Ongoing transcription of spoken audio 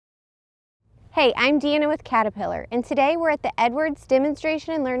Hey, I'm Deanna with Caterpillar, and today we're at the Edwards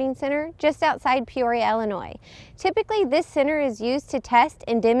Demonstration and Learning Center just outside Peoria, Illinois. Typically, this center is used to test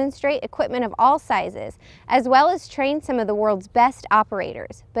and demonstrate equipment of all sizes, as well as train some of the world's best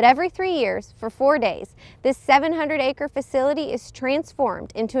operators. But every 3 years, for 4 days, this 700-acre facility is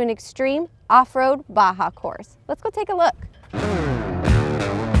transformed into an extreme off-road Baja course. Let's go take a look.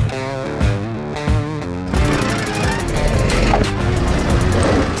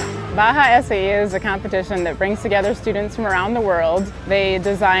 Baja SAE is a competition that brings together students from around the world. They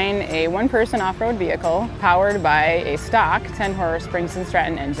design a one-person off-road vehicle powered by a stock 10-horse Springs &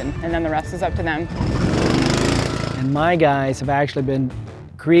 Stratton engine, and then the rest is up to them. And my guys have actually been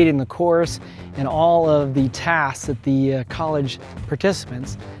creating the course and all of the tasks that the college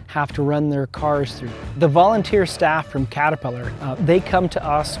participants have to run their cars through. The volunteer staff from Caterpillar, they come to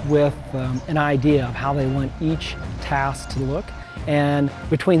us with an idea of how they want each task to look. And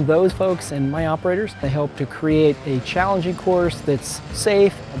between those folks and my operators, they help to create a challenging course that's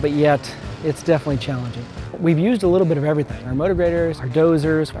safe, but yet it's definitely challenging. We've used a little bit of everything. Our motor graders, our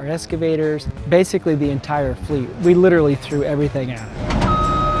dozers, our excavators, basically the entire fleet. We literally threw everything at it.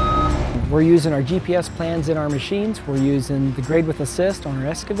 We're using our GPS plans in our machines, we're using the grade with assist on our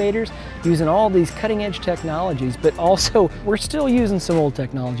excavators, using all these cutting edge technologies, but also we're still using some old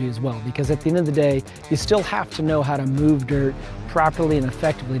technology as well, because at the end of the day, you still have to know how to move dirt properly and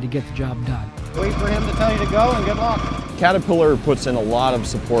effectively to get the job done. Wait for him to tell you to go and good luck. Caterpillar puts in a lot of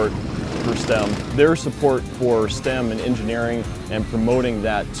support for STEM. Their support for STEM and engineering and promoting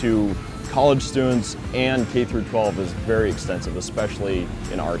that to college students and K through 12 is very extensive, especially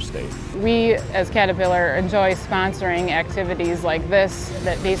in our state. We, as Caterpillar, enjoy sponsoring activities like this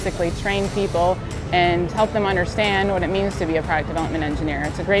that basically train people and help them understand what it means to be a product development engineer.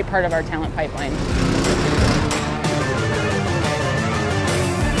 It's a great part of our talent pipeline.